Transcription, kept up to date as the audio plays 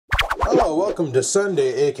Hello, welcome to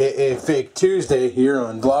Sunday, aka Fake Tuesday here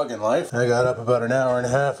on Vloggin Life. I got up about an hour and a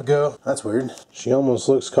half ago. That's weird. She almost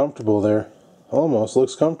looks comfortable there. Almost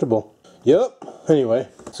looks comfortable. Yep. Anyway,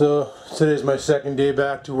 so today's my second day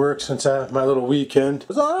back to work since I had my little weekend. It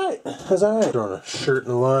was alright. It was alright. Throwing a shirt in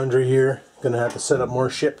the laundry here. Gonna have to set up more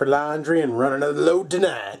shit for laundry and run another load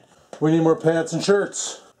tonight. We need more pants and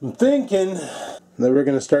shirts. I'm thinking that we're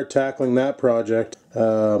gonna start tackling that project.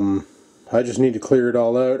 I just need to clear it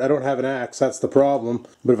all out. I don't have an axe, that's the problem.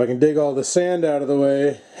 But if I can dig all the sand out of the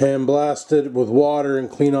way and blast it with water and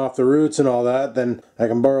clean off the roots and all that, then I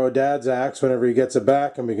can borrow Dad's axe whenever he gets it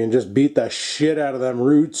back and we can just beat the shit out of them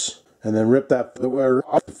roots and then rip that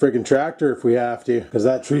off the friggin' tractor if we have to, because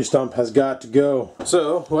that tree stump has got to go.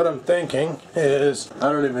 So what I'm thinking is,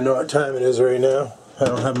 I don't even know what time it is right now. I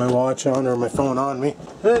don't have my watch on or my phone on me.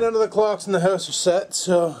 And none of the clocks in the house are set,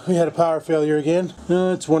 so we had a power failure again.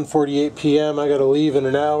 It's 1:48 p.m. I gotta leave in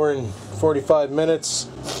an hour and 45 minutes.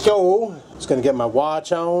 So, just gonna get my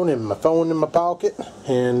watch on and my phone in my pocket,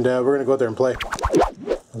 and we're gonna go out there and play.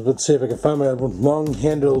 Let's see if I can find my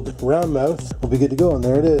long-handled round mouth. We'll be good to go, and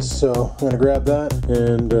there it is. So, I'm gonna grab that,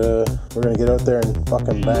 and we're gonna get out there and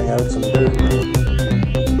fucking bang out some dirt.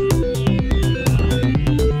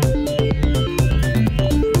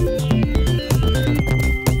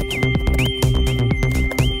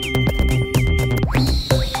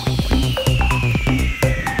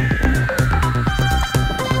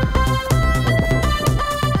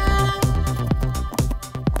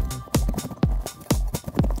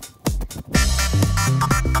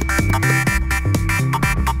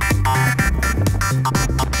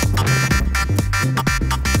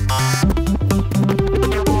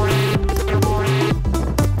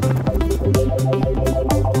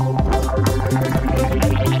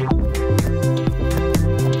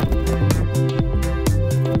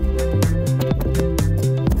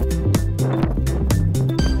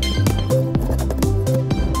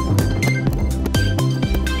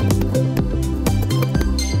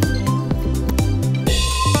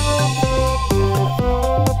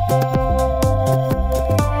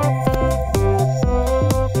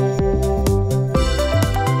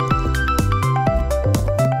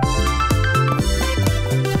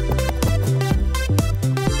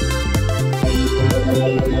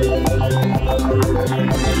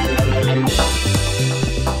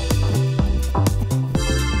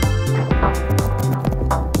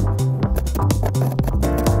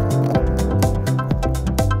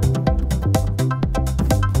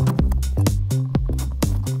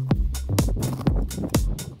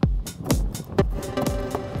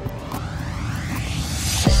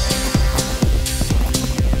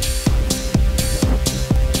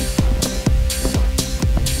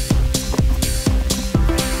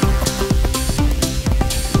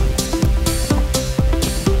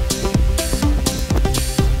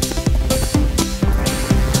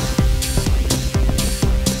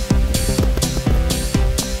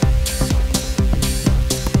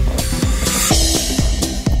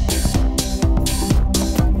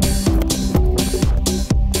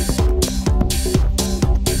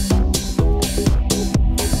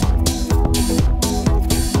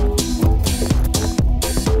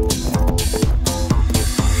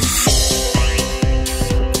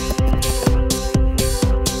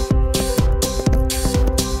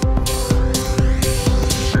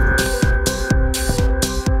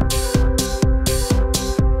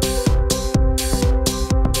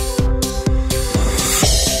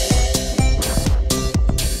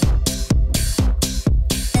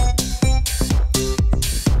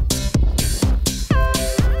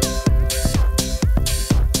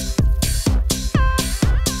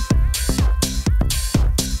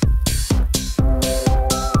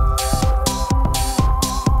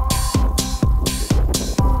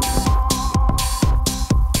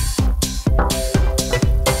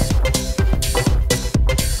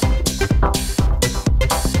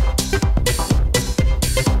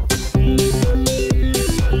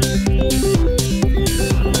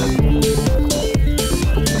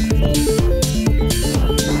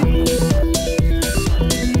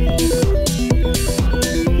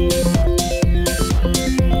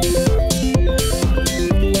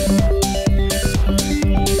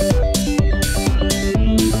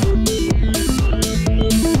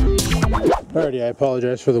 Alrighty, I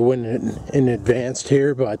apologize for the wind in advance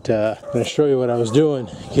here, but I'm going to show you what I was doing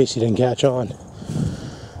in case you didn't catch on.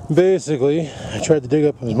 Basically, I tried to dig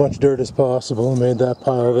up as much dirt as possible and made that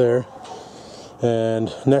pile there.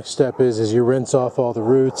 And next step is you rinse off all the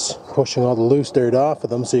roots, pushing all the loose dirt off of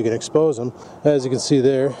them so you can expose them. As you can see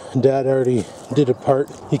there, Dad already did a part.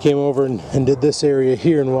 He came over and did this area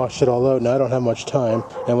here and washed it all out. Now I don't have much time,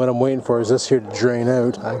 and what I'm waiting for is this here to drain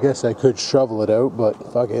out. I guess I could shovel it out, but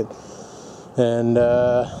fuck it. And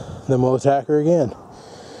then we'll attack her again.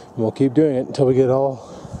 And we'll keep doing it until we get all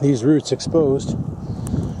these roots exposed.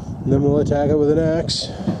 And then we'll attack it with an axe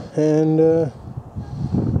and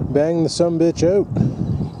bang the sumbitch out.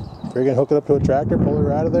 Friggin' hook it up to a tractor, pull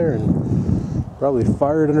her out of there, and probably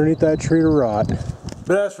fire it underneath that tree to rot.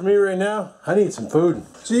 But as for me right now, I need some food.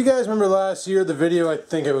 So you guys remember last year, the video, I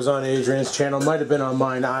think it was on Adrian's channel, might have been on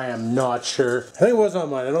mine, I am not sure. I think it was on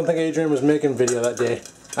mine. I don't think Adrian was making video that day.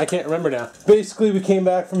 I can't remember now. Basically, we came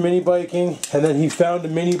back from mini biking, and then he found a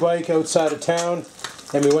mini bike outside of town,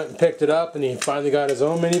 and we went and picked it up, and he finally got his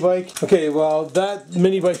own mini bike. Okay, well, that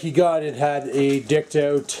mini bike he got, it had a dicked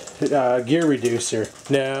out gear reducer.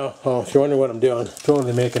 Now, oh, if you're wondering what I'm doing,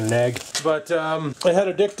 totally making an egg. But it had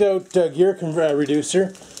a dicked out gear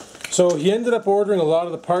reducer. So he ended up ordering a lot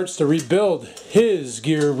of the parts to rebuild his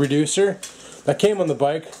gear reducer that came on the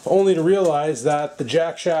bike, only to realize that the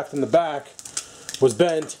jack shaft in the back was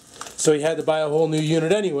bent. So he had to buy a whole new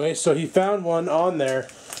unit anyway. So he found one on there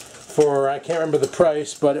for, I can't remember the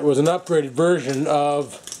price, but it was an upgraded version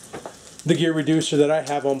of the gear reducer that I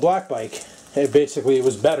have on Black Bike. Basically, it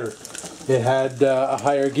was better. It had a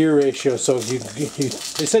higher gear ratio, so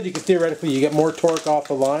they said you could theoretically get more torque off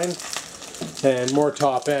the line and more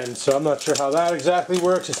top end. So I'm not sure how that exactly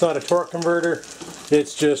works. It's not a torque converter,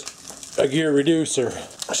 it's just a gear reducer.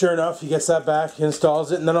 Sure enough, he gets that back, he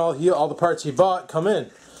installs it, and then all the parts he bought come in.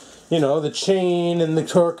 You know, the chain and the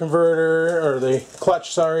torque converter, or the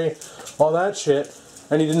clutch, sorry, all that shit,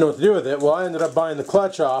 and he didn't know what to do with it. Well, I ended up buying the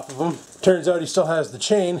clutch off of him. Turns out he still has the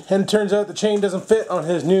chain, and it turns out the chain doesn't fit on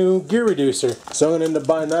his new gear reducer. So I'm going to end up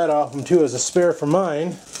buying that off him too as a spare for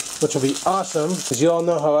mine, which will be awesome, because you all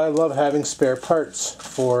know how I love having spare parts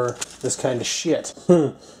for this kind of shit.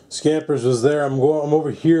 Scampers was there. I'm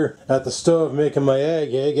over here at the stove making my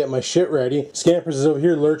egg, get my shit ready. Scampers is over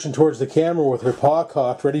here lurching towards the camera with her paw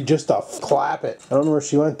cocked, ready just to clap it. I don't know where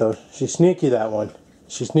she went though. She's sneaky, that one.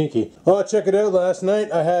 She's sneaky. Oh, check it out. Last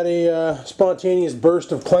night I had a spontaneous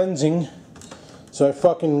burst of cleansing. So I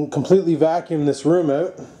fucking completely vacuumed this room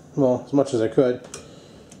out. Well, as much as I could.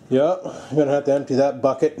 Yep, I'm gonna have to empty that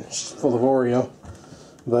bucket. It's full of Oreo.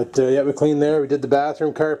 But yeah, we cleaned there. We did the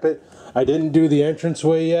bathroom carpet. I didn't do the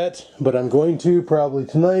entranceway yet, but I'm going to probably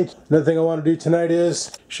tonight. Another thing I want to do tonight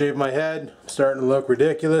is shave my head. I'm starting to look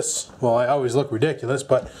ridiculous. Well, I always look ridiculous,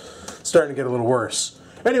 but it's starting to get a little worse.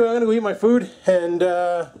 Anyway, I'm going to go eat my food and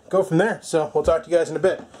go from there. So we'll talk to you guys in a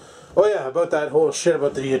bit. Oh yeah, about that whole shit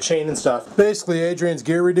about the chain and stuff. Basically, Adrian's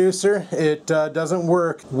gear reducer, it doesn't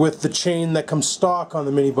work with the chain that comes stock on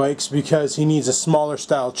the mini bikes because he needs a smaller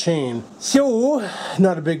style chain. So,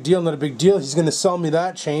 not a big deal, not a big deal. He's going to sell me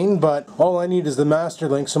that chain, but all I need is the master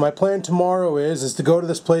link. So my plan tomorrow is to go to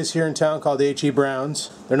this place here in town called H.E. Brown's.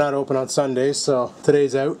 They're not open on Sundays, so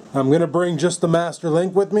today's out. I'm going to bring just the master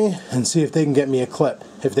link with me and see if they can get me a clip.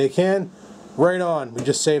 If they can, right on, we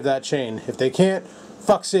just save that chain. If they can't,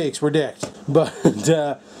 fuck sakes, we're dicked. But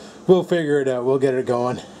we'll figure it out. We'll get it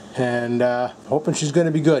going. And hoping she's going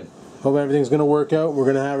to be good. Hope everything's going to work out. We're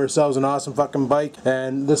going to have ourselves an awesome fucking bike.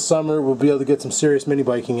 And this summer we'll be able to get some serious mini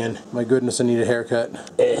biking in. My goodness, I need a haircut.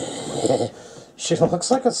 She looks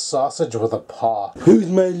like a sausage with a paw. Who's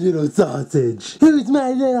my little sausage? Who's my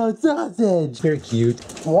little sausage? You're cute.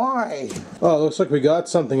 Why? Oh, looks like we got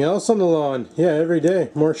something else on the lawn. Yeah, every day.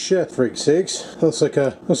 More shit, freak sakes. Looks like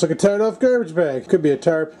a tied off garbage bag. Could be a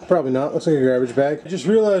tarp. Probably not. Looks like a garbage bag. I just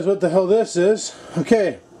realized what the hell this is.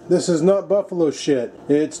 Okay. This is not buffalo shit.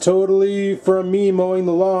 It's totally from me mowing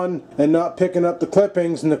the lawn and not picking up the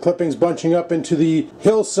clippings, and the clippings bunching up into the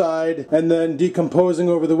hillside and then decomposing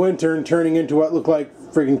over the winter and turning into what looked like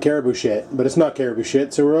friggin' caribou shit. But it's not caribou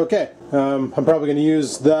shit, so we're okay. I'm probably going to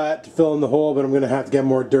use that to fill in the hole, but I'm going to have to get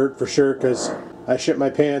more dirt for sure because I shit my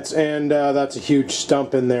pants, and that's a huge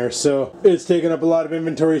stump in there, so it's taking up a lot of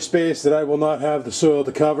inventory space that I will not have the soil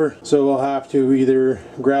to cover. So we'll have to either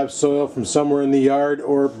grab soil from somewhere in the yard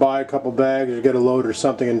or buy a couple bags or get a load or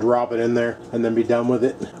something and drop it in there and then be done with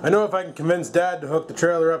it. I know if I can convince Dad to hook the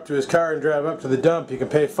trailer up to his car and drive up to the dump, you can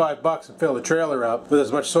pay $5 and fill the trailer up with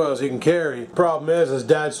as much soil as you can carry. Problem is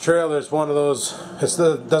Dad's trailer is one of those,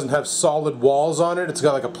 it doesn't have solid walls on it. It's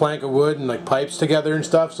got like a plank of wood and like pipes together and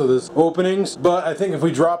stuff, so there's openings. But I think if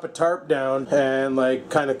we drop a tarp down and like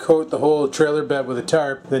kind of coat the whole trailer bed with a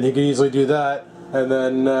tarp, then he can easily do that. and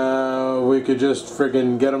then we could just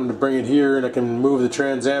friggin' get him to bring it here, and I can move the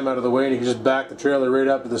Trans Am out of the way, and he can just back the trailer right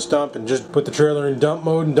up to the stump and just put the trailer in dump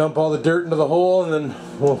mode and dump all the dirt into the hole, and then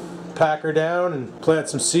we'll pack her down and plant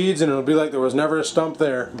some seeds, and it'll be like there was never a stump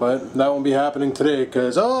there. But that won't be happening today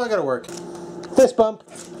because, oh, I gotta work. Fist bump.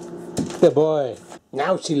 Good boy.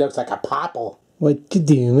 Now she looks like a popple. What you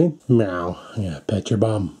doing? Meow. Yeah, pet your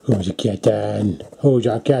bum. Who's a kitten? Who's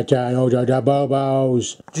a kitten? Who's a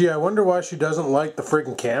bobos? Gee, I wonder why she doesn't like the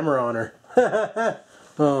freaking camera on her.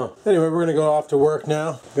 Oh. Anyway, we're gonna go off to work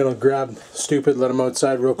now. I'm gonna grab Stupid, let him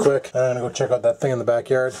outside real quick. I'm gonna go check out that thing in the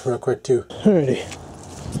backyard real quick too. Alrighty.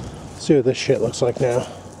 See what this shit looks like now.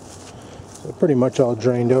 So pretty much all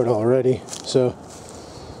drained out already. So,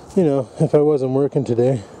 you know, if I wasn't working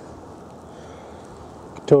today,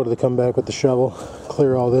 totally come back with the shovel,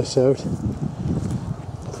 clear all this out,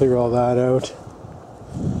 clear all that out,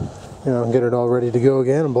 you know, get it all ready to go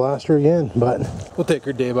again and blast her again. But we'll take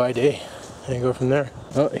her day by day and go from there.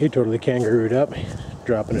 Oh, he totally kangarooed up,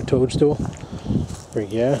 dropping a toadstool.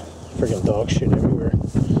 Yeah, freaking dog shit everywhere.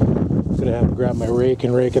 Gonna have to grab my rake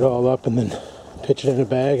and rake it all up and then pitch it in a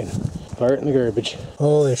bag and fire it in the garbage.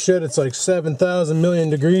 Holy shit, it's like 7,000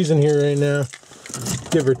 million degrees in here right now.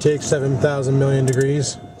 Give or take 7,000 million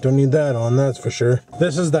degrees. Don't need that on, that's for sure.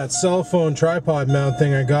 This is that cell phone tripod mount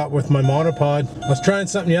thing I got with my monopod. I was trying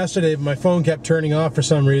something yesterday, but my phone kept turning off for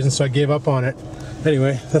some reason, so I gave up on it.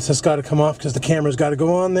 Anyway, this has got to come off because the camera's got to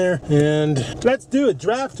go on there. And let's do a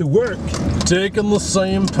drive to work. Taking the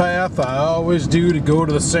same path I always do to go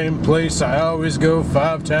to the same place I always go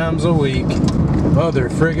 5 times a week. Mother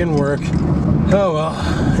friggin' work. Oh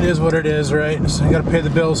well, it is what it is, right? So I gotta pay the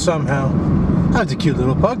bills somehow. That's a cute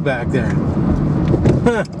little pug back there.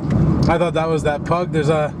 Huh. I thought that was that pug. There's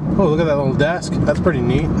a, oh, look at that little desk. That's pretty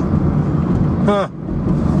neat. Huh.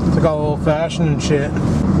 It's like all old-fashioned and shit.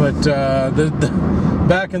 But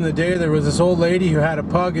back in the day, there was this old lady who had a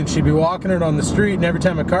pug, and she'd be walking it on the street, and every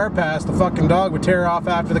time a car passed, the fucking dog would tear off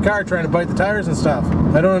after the car trying to bite the tires and stuff.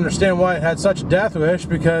 I don't understand why it had such a death wish,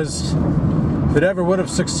 because if it ever would have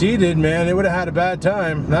succeeded, man, it would have had a bad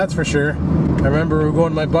time, that's for sure. I remember we were going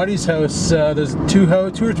to my buddy's house. There's two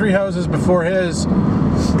or three houses before his.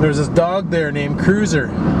 There was this dog there named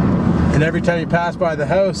Cruiser, and every time you passed by the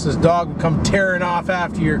house, this dog would come tearing off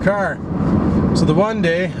after your car. So the one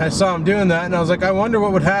day I saw him doing that, and I was like, I wonder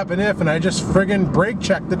what would happen if, and I just friggin' brake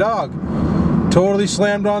checked the dog. Totally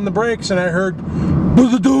slammed on the brakes, and I heard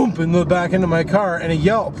 "boo-da-doomp" in the back end of my car, and a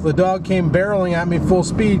yelp. The dog came barreling at me full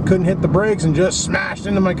speed, couldn't hit the brakes, and just smashed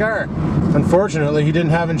into my car. Unfortunately, he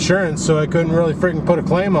didn't have insurance, so I couldn't really freaking put a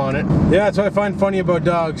claim on it. Yeah, that's what I find funny about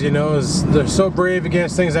dogs, you know, is they're so brave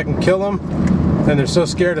against things that can kill them, and they're so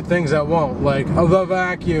scared of things that won't, like the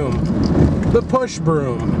vacuum, the push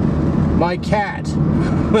broom, my cat.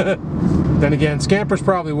 Then again, Scampers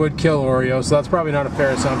probably would kill Oreo, so that's probably not a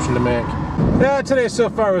fair assumption to make. Yeah, today so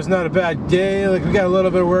far was not a bad day. Like, we got a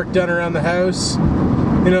little bit of work done around the house.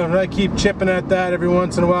 You know, I keep chipping at that every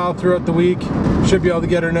once in a while throughout the week. Should be able to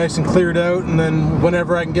get her nice and cleared out, and then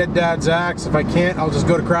whenever I can get Dad's axe, if I can't, I'll just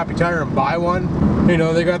go to Crappy Tire and buy one. You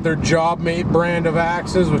know, they got their Jobmate brand of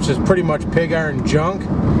axes, which is pretty much pig iron junk.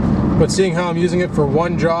 But seeing how I'm using it for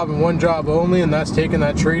one job and one job only, and that's taking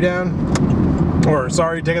that tree down, or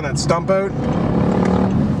sorry, taking that stump out,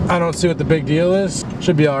 I don't see what the big deal is.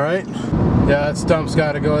 Should be alright. Yeah, that stump's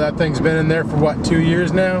got to go. That thing's been in there for what, 2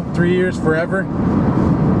 years now? 3 years? Forever?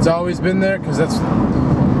 It's always been there, because that's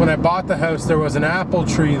when I bought the house, there was an apple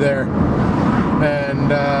tree there,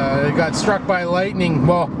 and it got struck by lightning.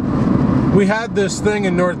 Well, we had this thing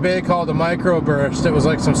in North Bay called a microburst. It was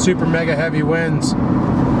like some super mega heavy winds,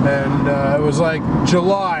 and it was like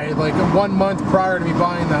July, like 1 month prior to me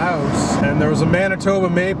buying the house, and there was a Manitoba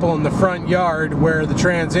maple in the front yard where the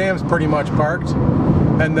Trans Am's pretty much parked.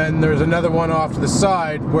 And then there's another one off to the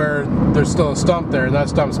side where there's still a stump there, and that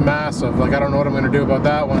stump's massive. Like, I don't know what I'm going to do about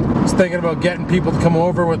that one. I was thinking about getting people to come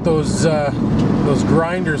over with those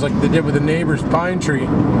grinders like they did with the neighbor's pine tree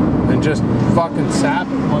and just fucking sap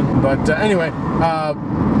one. But anyway,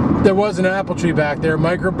 there was an apple tree back there.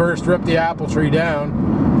 Microburst ripped the apple tree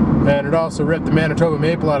down, and it also ripped the Manitoba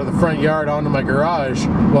maple out of the front yard onto my garage.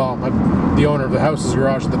 Well, the owner of the house's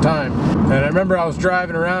garage at the time. And I remember I was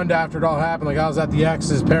driving around after it all happened, like I was at the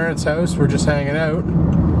ex's parents' house, we're just hanging out,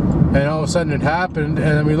 and all of a sudden it happened,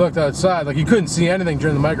 and then we looked outside, like you couldn't see anything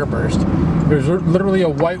during the microburst. There was literally a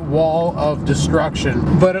white wall of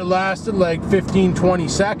destruction, but it lasted like 15-20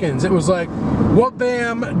 seconds. It was like, whoop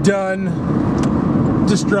bam, done,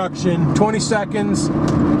 destruction, 20 seconds,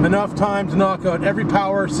 enough time to knock out every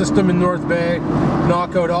power system in North Bay,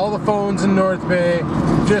 knock out all the phones in North Bay,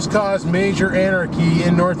 just caused major anarchy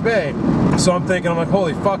in North Bay. So I'm thinking, I'm like,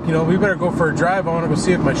 holy fuck, you know, we better go for a drive. I want to go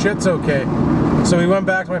see if my shit's okay. So we went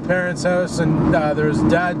back to my parents' house, and there was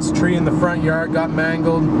Dad's tree in the front yard, got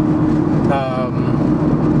mangled.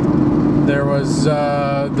 There was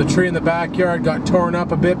the tree in the backyard got torn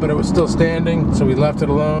up a bit, but it was still standing, so we left it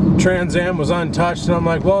alone. Trans Am was untouched, and I'm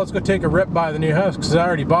like, well, let's go take a rip by the new house, because I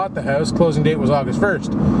already bought the house. Closing date was August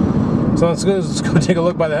 1st. So let's go take a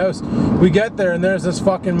look by the house. We get there, and there's this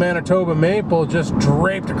fucking Manitoba maple just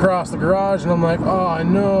draped across the garage, and I'm like, oh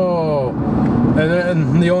no. And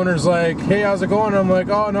then the owner's like, hey, how's it going? And I'm like,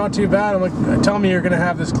 oh, not too bad. I'm like, tell me you're gonna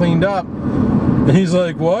have this cleaned up. And he's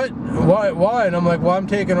like, what? Why? And I'm like, well, I'm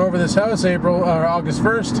taking over this house August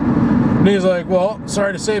 1st. And he's like, well,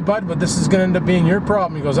 sorry to say, bud, but this is gonna end up being your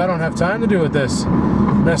problem. He goes, I don't have time to do with this.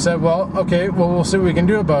 And I said, well, okay, well, we'll see what we can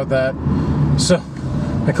do about that. So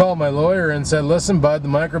I called my lawyer and said, listen, bud, the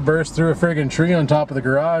microburst threw a friggin' tree on top of the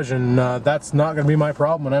garage, and that's not going to be my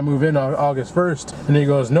problem when I move in August 1st. And he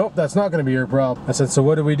goes, nope, that's not going to be your problem. I said, so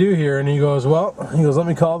what do we do here? And he goes, let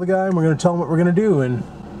me call the guy, and we're going to tell him what we're going to do. And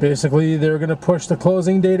basically, they're going to push the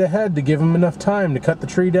closing date ahead to give him enough time to cut the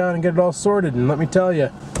tree down and get it all sorted. And let me tell you,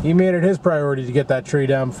 he made it his priority to get that tree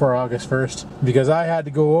down before August 1st, because I had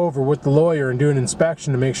to go over with the lawyer and do an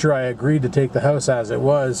inspection to make sure I agreed to take the house as it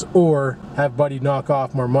was, or have Buddy knock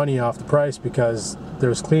off more money off the price because there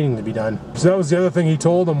was cleaning to be done. So that was the other thing he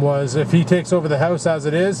told him, was if he takes over the house as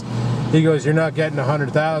it is, he goes, you're not getting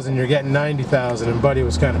 100,000, you're getting 90,000, and Buddy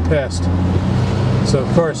was kind of pissed. So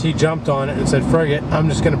of course he jumped on it and said, frig it, I'm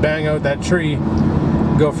just going to bang out that tree,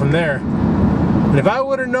 go from there. And if I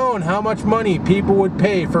would have known how much money people would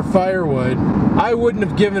pay for firewood, I wouldn't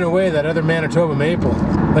have given away that other Manitoba maple.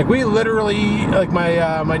 Like, we literally, like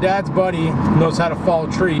my dad's buddy knows how to fall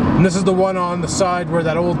a tree. And this is the one on the side where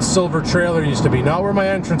that old silver trailer used to be, not where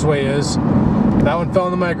my entranceway is. That one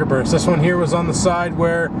fell in the microburst. This one here was on the side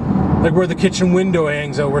where the kitchen window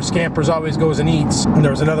hangs out, where Scampers always goes and eats. And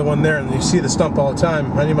there was another one there, and you see the stump all the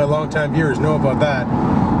time. Any of my longtime viewers know about that.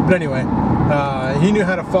 But anyway, he knew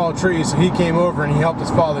how to fall trees, so he came over and he helped us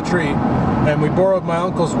fall the tree. And we borrowed my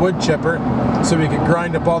uncle's wood chipper so we could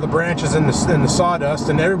grind up all the branches in the sawdust.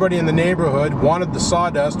 And everybody in the neighborhood wanted the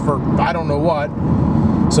sawdust for I don't know what.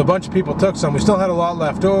 So a bunch of people took some. We still had a lot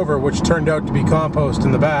left over, which turned out to be compost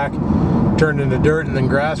in the back. Turned into dirt, and then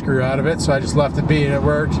grass grew out of it, so I just left it be and it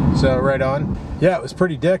worked. So right on. Yeah, it was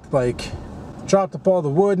pretty dick. Like, chopped up all the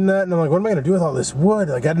wood and that, and I'm like, what am I gonna do with all this wood?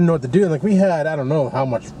 Like, I didn't know what to do. And like, we had, I don't know how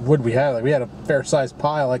much wood we had. Like, we had a fair sized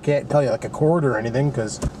pile. I can't tell you like a cord or anything,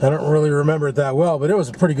 because I don't really remember it that well, but it was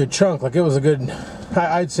a pretty good chunk. Like, it was a good,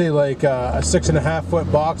 I'd say like a 6.5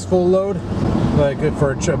 foot box full load. Like,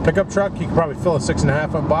 for a pickup truck, you could probably fill a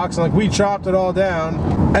 6.5 foot box. And like, we chopped it all down,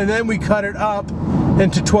 and then we cut it up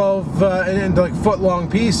into 12 into like foot long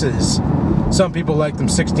pieces. Some people like them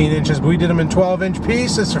 16 inches, but we did them in 12-inch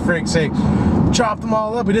pieces, for frig's sake. Chopped them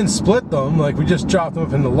all up. We didn't split them, like, we just chopped them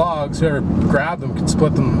up into logs. Whoever grabbed them could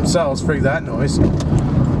split them themselves. Frig that noise.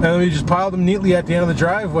 And then we just piled them neatly at the end of the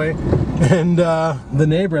driveway. And the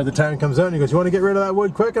neighbor at the time comes out and he goes, you want to get rid of that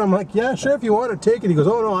wood quick? And I'm like, yeah, sure, if you want to take it. He goes,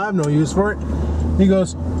 oh no, I have no use for it. He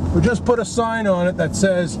goes, we just put a sign on it that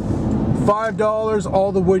says $5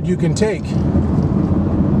 all the wood you can take.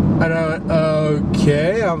 And I went,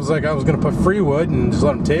 okay. I was like, I was going to put free wood and just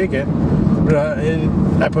let them take it. But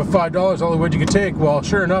I put $5 all the wood you could take. Well,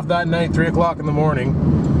 sure enough, that night, 3 o'clock in the morning,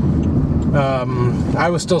 I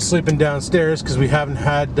was still sleeping downstairs because we haven't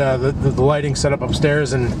had the lighting set up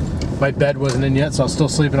upstairs, and my bed wasn't in yet, so I was still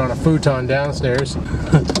sleeping on a futon downstairs.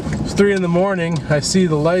 It's 3 in the morning. I see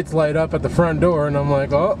the lights light up at the front door, and I'm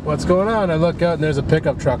like, oh, what's going on? I look out, and there's a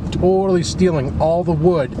pickup truck totally stealing all the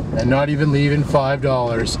wood and not even leaving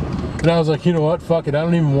 $5. And I was like, you know what, fuck it, I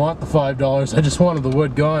don't even want the $5, I just wanted the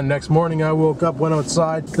wood gone. Next morning I woke up, went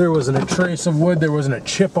outside, there wasn't a trace of wood, there wasn't a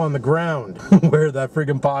chip on the ground where that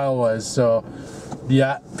friggin' pile was. So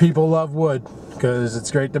yeah, people love wood because it's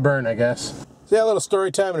great to burn, I guess. So yeah, a little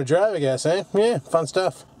story time and a drive, I guess, eh? Yeah, fun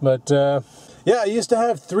stuff. But yeah, I used to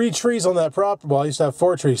have 3 trees on that property. Well, I used to have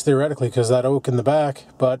 4 trees theoretically because that oak in the back,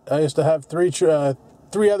 but I used to have 3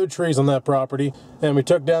 other trees on that property, and we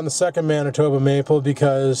took down the second Manitoba maple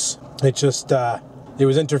because it just it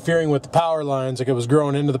was interfering with the power lines. Like, it was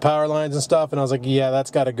growing into the power lines and stuff, and I was like, yeah, that's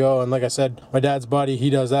got to go. And like I said, my dad's buddy, he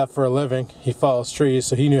does that for a living. He follows trees,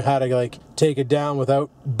 so he knew how to like take it down without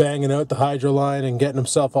banging out the hydro line and getting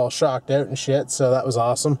himself all shocked out and shit. So that was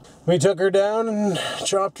awesome. We took her down and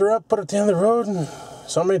chopped her up, put it down the road, and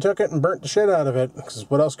somebody took it and burnt the shit out of it. Because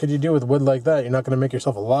what else could you do with wood like that? You're not going to make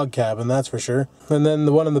yourself a log cabin, that's for sure. And then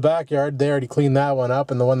the one in the backyard, they already cleaned that one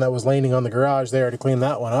up. And the one that was leaning on the garage, they already cleaned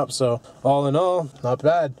that one up. So all in all, not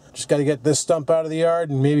bad. Just got to get this stump out of the yard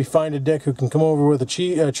and maybe find a dick who can come over with a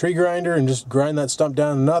tree grinder and just grind that stump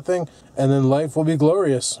down to nothing. And then life will be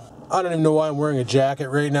glorious. I don't even know why I'm wearing a jacket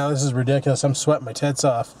right now. This is ridiculous. I'm sweating my tits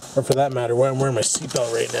off. Or for that matter, why I'm wearing my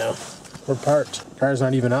seatbelt right now. We're parked. Car's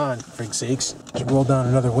not even on, for sakes. Just roll down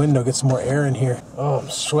another window, get some more air in here. Oh, I'm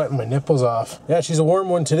sweating my nipples off. Yeah, she's a warm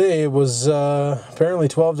one today. It was apparently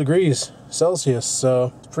 12 degrees Celsius,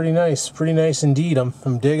 so it's pretty nice indeed.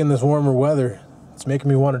 I'm digging this warmer weather. It's making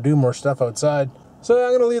me want to do more stuff outside. So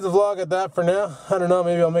I'm going to leave the vlog at that for now. I don't know,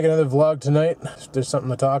 maybe I'll make another vlog tonight. If there's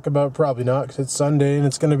something to talk about, probably not, because it's Sunday and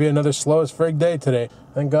it's going to be another slow as frig day today.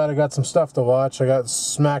 Thank God I got some stuff to watch. I got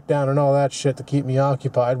SmackDown and all that shit to keep me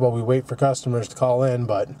occupied while we wait for customers to call in,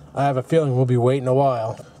 but I have a feeling we'll be waiting a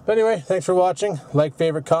while. But anyway, thanks for watching. Like,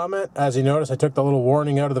 favorite, comment. As you notice, I took the little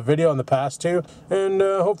warning out of the video on the past two, and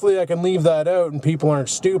hopefully I can leave that out and people aren't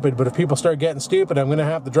stupid. But if people start getting stupid, I'm going to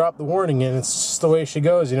have to drop the warning in. It's just the way she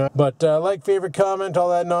goes, you know. But like, favorite, comment, all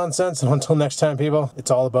that nonsense. And until next time, people, it's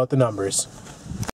all about the numbers.